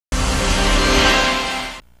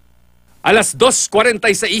Alas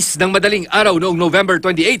 2:46 ng madaling araw noong November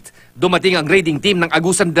 28, dumating ang raiding team ng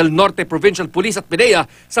Agusan del Norte Provincial Police at PDEA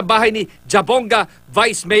sa bahay ni Jabonga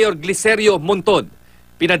Vice Mayor Glicerio, Monton.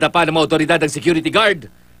 Pinadapa ng mga otoridad ang security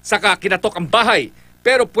guard, saka kinatok ang bahay,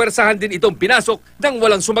 pero puwersahan din itong pinasok nang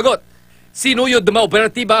walang sumagot. Sinuyod ng mga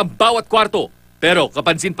operatiba ang bawat kwarto, pero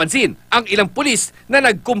kapansin-pansin ang ilang pulis na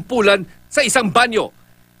nagkumpulan sa isang banyo.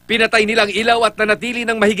 Pinatay nilang ilaw at nanatili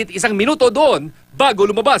ng mahigit 1 minuto doon bago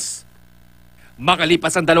lumabas.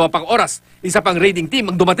 Makalipas ang 2 pang oras, isa pang raiding team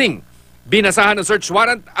ang dumating. Binasahan ng search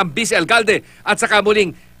warrant ang bise-alkalde at saka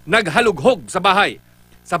muling naghalughog sa bahay.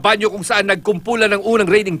 Sa banyo kung saan nagkumpulan ng unang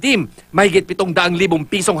raiding team, mahigit 700,000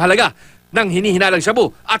 pisong halaga ng hinihinalang shabu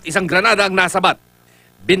at 1 granada ang nasabat.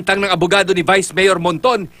 Bintang ng abogado ni Vice Mayor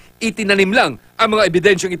Monton, itinanim lang ang mga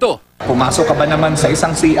ebidensyong ito. Pumasok ka ba naman sa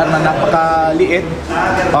isang CR na napakaliit?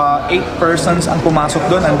 8 persons ang pumasok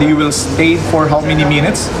doon and they will stay for how many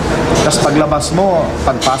minutes? Tapos paglabas mo,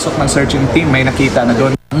 pagpasok ng searching team, may nakita na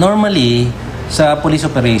doon. Normally, sa police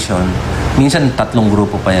operation, minsan 3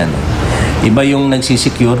 grupo pa yan. Iba yung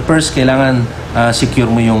nagsisecure. First, kailangan secure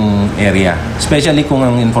mo yung area. Especially kung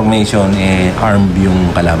ang information armed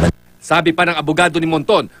yung kalaban. Sabi pa ng abogado ni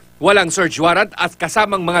Monton, walang search warrant at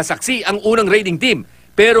kasamang mga saksi ang unang raiding team.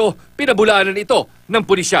 Pero pinabulaanan ito ng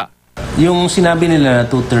pulisya. Yung sinabi nila na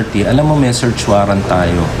 2:30, alam mo may search warrant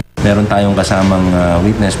tayo. Meron tayong kasamang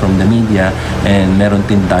witness from the media and meron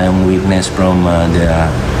din tayong witness from the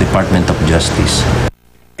Department of Justice.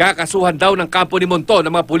 Kakasuhan daw ng kampo ni Monton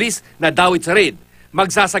ng mga pulis na dawit sa raid.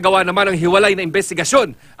 Magsasagawa naman ng hiwalay na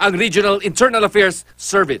investigasyon ang Regional Internal Affairs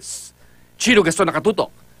Service. Chino Gaston, nakatutok,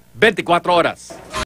 24 oras.